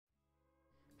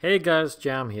Hey guys,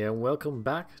 Jam here and welcome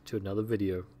back to another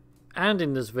video. And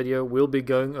in this video we'll be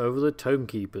going over the Tome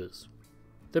Keepers.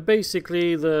 They're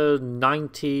basically the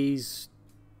 90s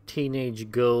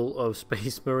teenage girl of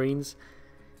Space Marines.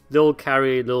 They'll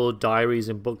carry little diaries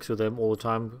and books with them all the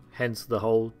time, hence the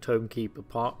whole Tome Keeper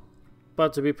part.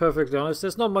 But to be perfectly honest,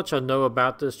 there's not much I know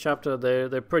about this chapter.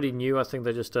 They're pretty new. I think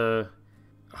they're just a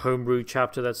homebrew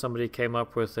chapter that somebody came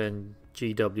up with and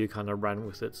GW kind of ran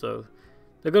with it. So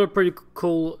they've got a pretty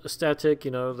cool aesthetic,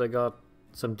 you know, they got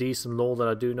some decent lore that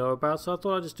I do know about, so I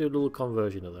thought I'd just do a little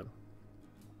conversion of them.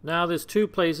 Now there's two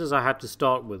places I had to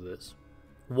start with this.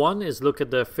 One is look at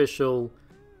the official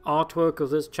artwork of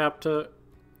this chapter,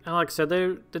 and like I said,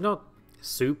 they're not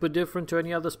super different to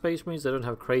any other Space Marines. They don't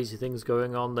have crazy things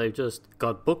going on, they've just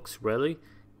got books really.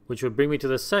 Which would bring me to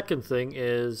the second thing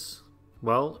is,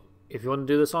 well, if you want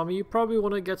to do this army, you probably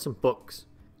want to get some books.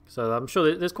 So I'm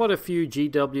sure there's quite a few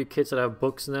GW kits that have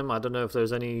books in them. I don't know if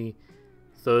there's any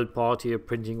third party or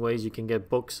printing ways you can get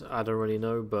books. I don't really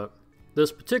know, but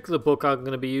this particular book I'm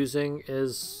going to be using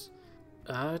is...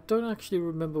 I don't actually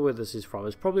remember where this is from.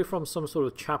 It's probably from some sort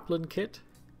of chaplain kit.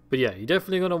 But yeah, you're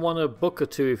definitely going to want a book or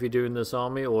two if you're doing this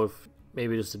army, or if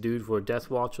maybe just a dude for a death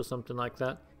watch or something like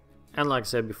that. And like I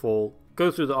said before,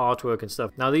 go through the artwork and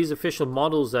stuff. Now these official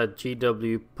models that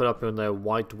GW put up in their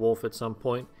White Dwarf at some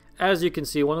point, as you can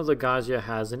see, one of the guys here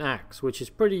has an axe, which is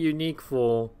pretty unique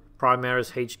for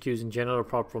Primaris HQs in general,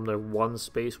 apart from the one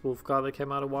Space Wolf guy that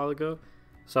came out a while ago.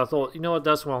 So I thought, you know what,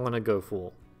 that's what I'm going to go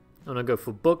for. I'm going to go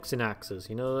for books and axes.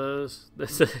 You know,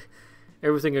 there's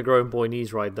everything a growing boy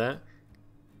needs right there.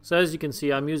 So as you can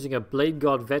see, I'm using a Blade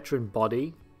Guard veteran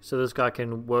body. So this guy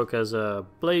can work as a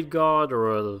Blade Guard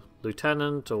or a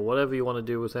Lieutenant or whatever you want to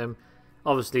do with him.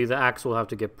 Obviously the axe will have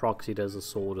to get proxied as a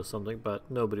sword or something, but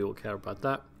nobody will care about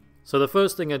that. So the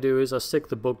first thing I do is I stick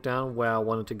the book down where I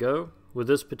want it to go. With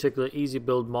this particular easy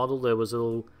build model, there was a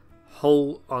little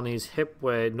hole on his hip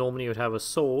where normally you would have a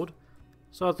sword.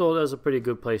 So I thought that was a pretty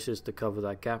good place just to cover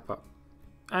that gap up.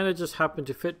 And it just happened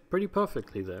to fit pretty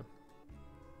perfectly there.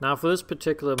 Now for this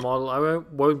particular model, I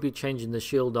won't be changing the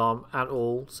shield arm at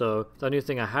all. So the only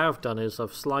thing I have done is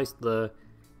I've sliced the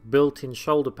built-in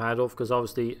shoulder pad off, because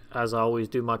obviously, as I always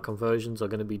do, my conversions are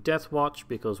going to be Death Watch,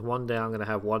 because one day I'm going to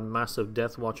have one massive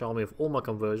Death Watch army of all my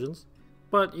conversions.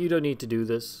 But you don't need to do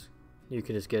this, you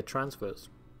can just get transfers.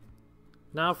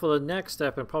 Now for the next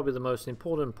step, and probably the most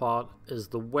important part, is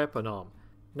the weapon arm.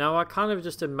 Now I kind of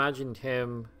just imagined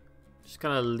him just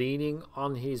kind of leaning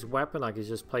on his weapon, like he's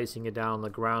just placing it down on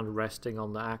the ground, resting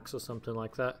on the axe or something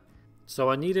like that. So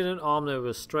I needed an arm that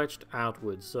was stretched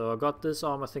outwards, so I got this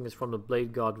arm, I think it's from the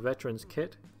Blade Guard Veterans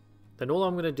kit. Then all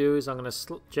I'm going to do is I'm going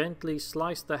to gently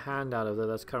slice the hand out of there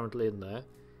that's currently in there.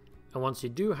 And once you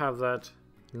do have that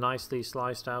nicely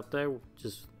sliced out there,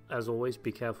 just as always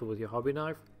be careful with your hobby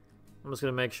knife. I'm just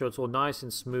going to make sure it's all nice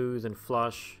and smooth and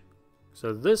flush.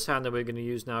 So this hand that we're going to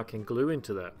use now can glue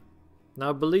into there. Now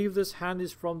I believe this hand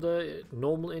is from the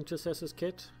normal Intercessors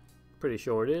kit, pretty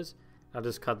sure it is. I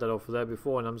just cut that off of there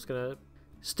before, and I'm just going to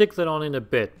stick that on in a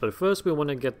bit. But first we want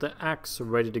to get the axe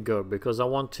ready to go, because I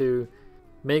want to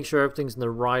make sure everything's in the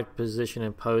right position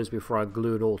and pose before I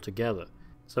glue it all together.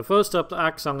 So first up, the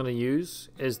axe I'm going to use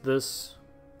is this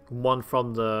one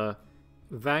from the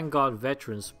Vanguard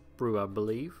Veterans brew, I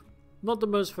believe. Not the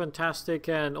most fantastic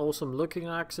and awesome looking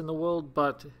axe in the world,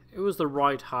 but it was the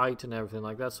right height and everything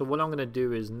like that. So what I'm going to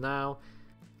do is now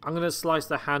I'm going to slice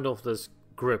the hand off this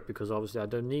grip, because obviously I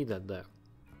don't need that there.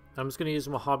 I'm just going to use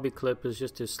my hobby clippers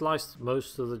just to slice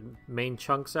most of the main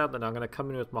chunks out. Then I'm going to come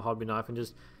in with my hobby knife and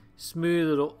just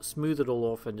smooth it all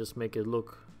off and just make it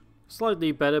look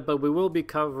slightly better. But we will be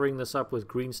covering this up with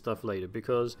green stuff later,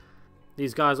 because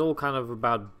these guys are all kind of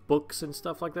about books and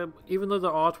stuff like that. Even though the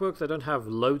artwork, they don't have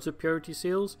loads of purity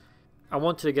seals, I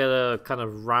wanted to get a kind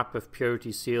of wrap of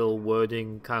purity seal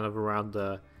wording kind of around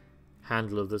the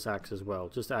handle of this axe as well,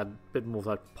 just add a bit more of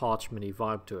that parchment-y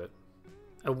vibe to it.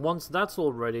 And once that's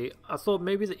all ready, I thought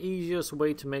maybe the easiest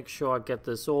way to make sure I get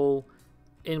this all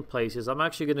in place is I'm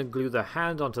actually going to glue the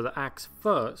hand onto the axe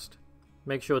first,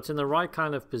 make sure it's in the right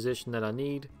kind of position that I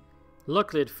need.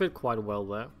 Luckily it fit quite well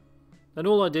there. And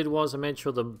all I did was I made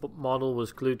sure the model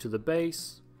was glued to the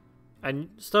base, and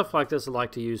stuff like this I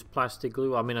like to use plastic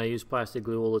glue. I mean, I use plastic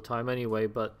glue all the time anyway,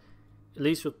 but at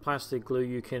least with plastic glue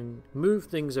you can move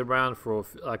things around for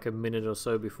like a minute or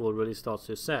so before it really starts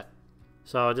to set.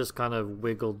 So I just kind of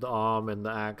wiggled the arm and the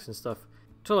axe and stuff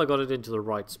until I got it into the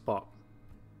right spot.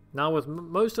 Now with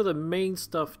most of the main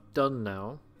stuff done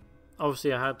now,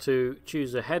 obviously I had to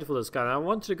choose a head for this guy. And I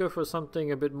wanted to go for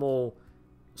something a bit more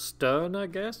stern, I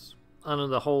guess. I know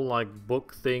the whole like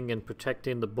book thing and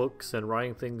protecting the books and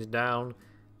writing things down.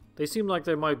 I They seem like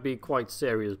they might be quite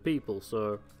serious people,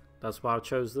 so that's why I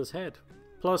chose this head.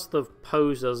 Plus the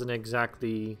pose doesn't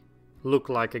exactly look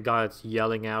like a guy that's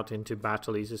yelling out into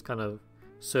battle. He's just kind of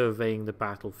surveying the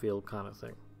battlefield kind of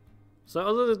thing. So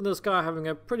other than this guy having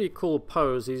a pretty cool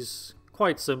pose, he's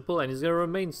quite simple, and he's going to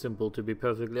remain simple to be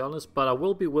perfectly honest, but I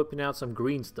will be whipping out some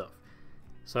green stuff.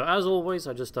 So as always,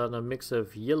 I just done a mix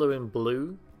of yellow and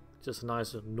blue, just a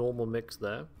nice normal mix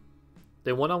there.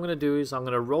 Then what I'm going to do is I'm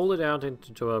going to roll it out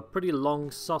into a pretty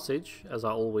long sausage, as I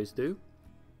always do.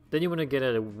 Then you want to get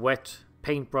a wet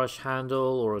paintbrush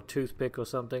handle or a toothpick or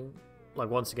something. Like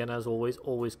once again, as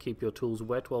always keep your tools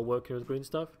wet while working with green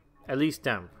stuff. At least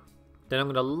damp. Then I'm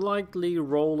going to lightly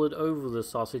roll it over the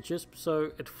sausage just so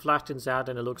it flattens out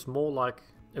and it looks more like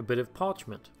a bit of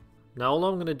parchment. Now all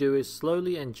I'm going to do is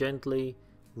slowly and gently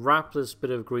wrap this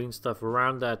bit of green stuff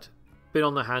around that bit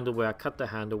on the handle where I cut the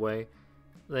hand away.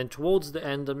 Then towards the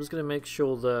end, I'm just going to make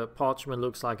sure the parchment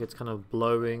looks like it's kind of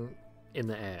blowing in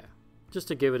the air, just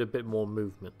to give it a bit more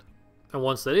movement. And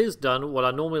once that is done, what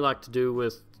I normally like to do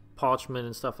with parchment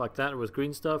and stuff like that, with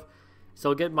green stuff, is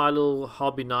I'll get my little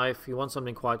hobby knife. You want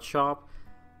something quite sharp,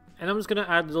 and I'm just going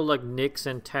to add little like nicks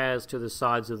and tears to the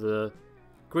sides of the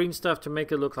green stuff to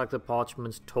make it look like the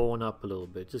parchment's torn up a little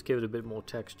bit. Just give it a bit more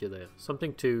texture there.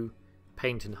 Something to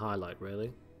paint and highlight,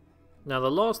 really. Now the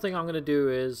last thing I'm going to do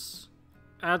is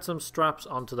add some straps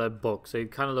onto that book, so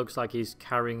it kind of looks like he's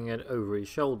carrying it over his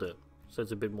shoulder, so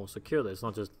it's a bit more secure there. It's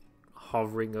not just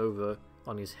hovering over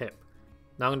on his hip.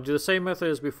 Now I'm going to do the same method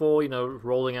as before, you know,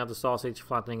 rolling out the sausage,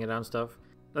 flattening it out and stuff.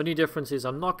 The only difference is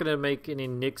I'm not going to make any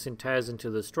nicks and tears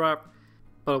into the strap,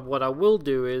 but what I will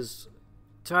do is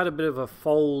to add a bit of a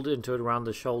fold into it around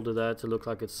the shoulder there to look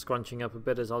like it's scrunching up a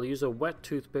bit, is I'll use a wet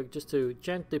toothpick just to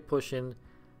gently push in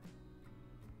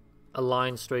a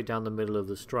line straight down the middle of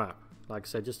the strap. Like I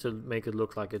said, just to make it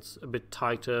look like it's a bit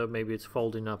tighter, maybe it's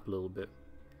folding up a little bit.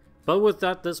 But with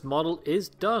that, this model is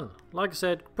done. Like I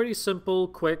said, pretty simple,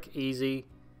 quick, easy.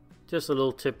 Just a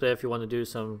little tip there if you want to do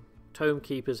some Tome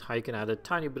Keepers, how you can add a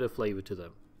tiny bit of flavor to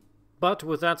them. But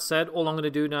with that said, all I'm going to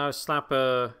do now is slap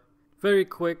a very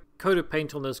quick coat of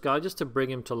paint on this guy just to bring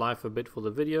him to life a bit for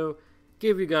the video.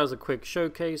 Give you guys a quick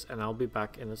showcase, and I'll be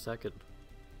back in a second.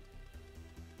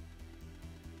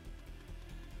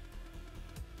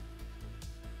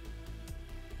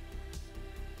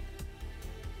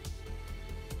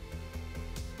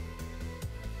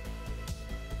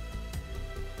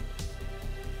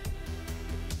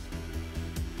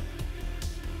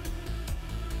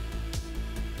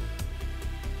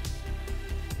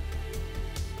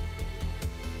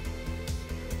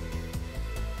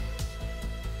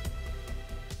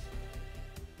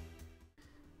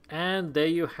 And there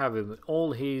you have him,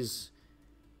 all his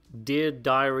Dear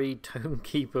Diary Tome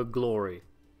Keeper glory.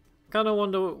 Kind of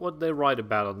wonder what they write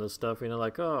about on this stuff, you know,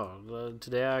 like, oh,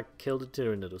 today I killed a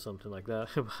Tyranid or something like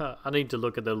that. I need to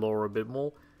look at their lore a bit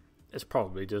more. It's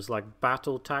probably just like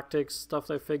battle tactics, stuff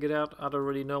they figured out. I don't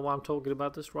really know why I'm talking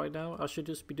about this right now. I should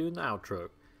just be doing the outro.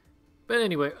 But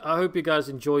anyway, I hope you guys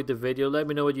enjoyed the video. Let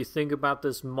me know what you think about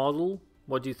this model.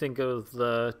 What do you think of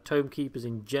the Tome Keepers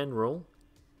in general?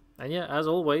 And yeah, as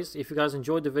always, if you guys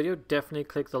enjoyed the video, definitely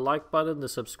click the like button, the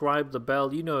subscribe, the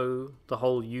bell, you know the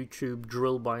whole YouTube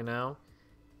drill by now.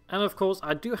 And of course,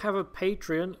 I do have a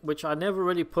Patreon, which I never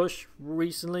really push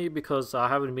recently because I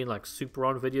haven't been like super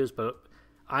on videos, but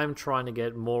I'm trying to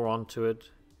get more onto it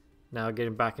now,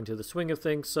 getting back into the swing of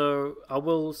things. So I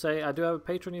will say I do have a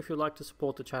Patreon if you'd like to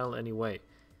support the channel anyway.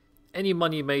 Any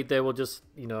money made there will just,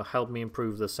 you know, help me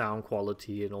improve the sound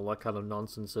quality and all that kind of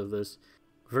nonsense of this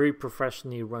very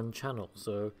professionally run channel.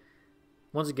 So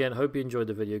once again, hope you enjoyed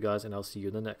the video guys, and I'll see you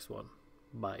in the next one.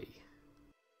 Bye.